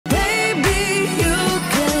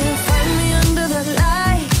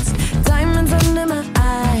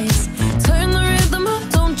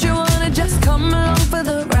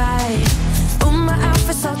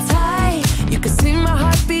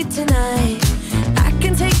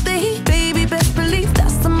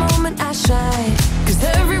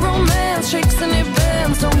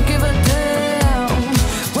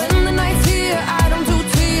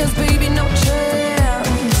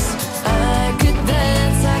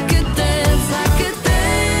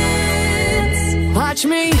Watch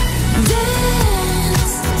me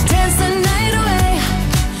dance, dance the night away.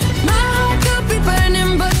 My heart could be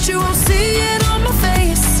burning, but you won't see it on my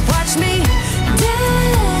face. Watch me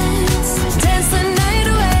dance, dance the night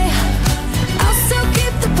away. I'll still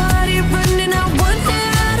keep the party running, I won't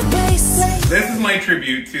get out of place. This is my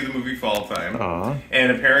tribute to the movie Fall Time. Aww.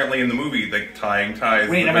 And apparently in the movie, the tying ties.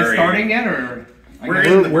 Wait, am I starting yet or?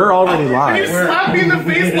 We're already live. You slapped me in the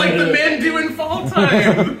face like the men do in Fall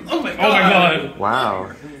Time. Oh my god. Oh my god.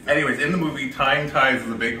 Wow. Anyways, in the movie, tying ties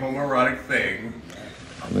is a big homoerotic thing.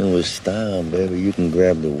 I mean, with style, baby, you can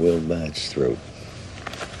grab the world by its throat.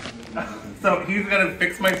 So he's gonna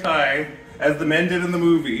fix my tie, as the men did in the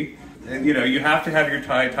movie. And you know, you have to have your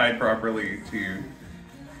tie tied properly to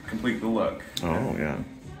complete the look. Oh, yeah.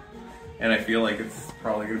 And I feel like it's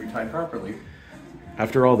probably gonna be tied properly.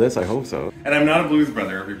 After all this, I hope so. And I'm not a blues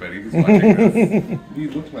brother, everybody who's watching this. You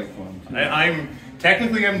look like one. I'm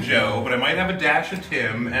Joe, but I might have a dash of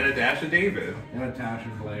Tim and a dash of David. And a dash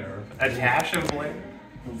of Blair. A dash of Blair?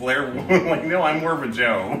 Blair, like, no, I'm more of a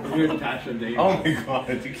Joe. You're a dash of David. Oh my god.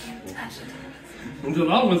 Until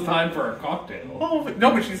now it was time for a cocktail. Oh,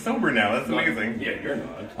 no, but she's sober now. That's amazing. Yeah, you're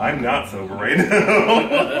not. I'm not sober right now.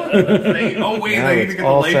 Oh, wait, Now I need it's to get the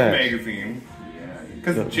all Life set. magazine.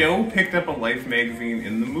 Because Joe picked up a Life magazine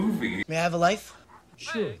in the movie. May I have a life?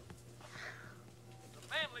 Sure.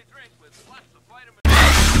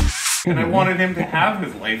 And I wanted him to have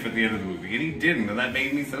his life at the end of the movie, and he didn't, and that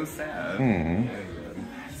made me so sad.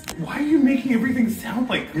 Why are you making everything sound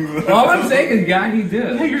like... All I'm saying is, yeah, he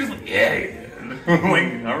did. Yeah, you're just like, yeah, he did. I'm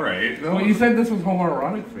like, alright. Well, you said this was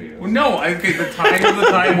homoerotic for you. Well, no, okay, the time of the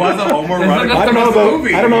time was a homoerotic I don't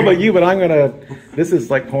movie. know about you, but I'm gonna... This is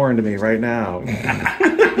like porn to me right now.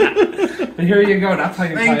 But here you go, that's how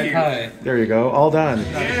you tie a tie. There you go, all done.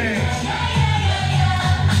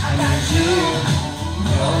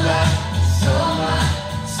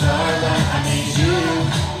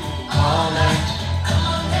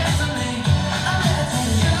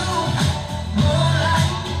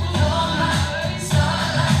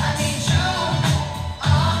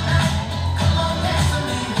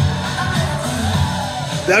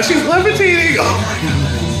 Now she's levitating! Oh my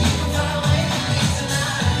god.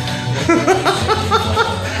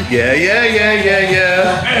 Yeah.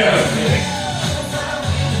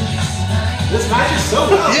 This matches so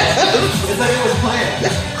well. Yes. It's like it was planned.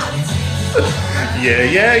 Yeah.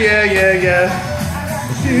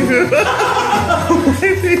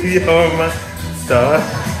 You're my star.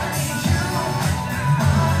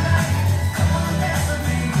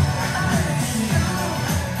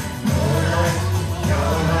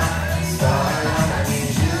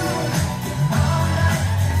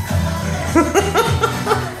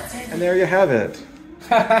 And there you have it.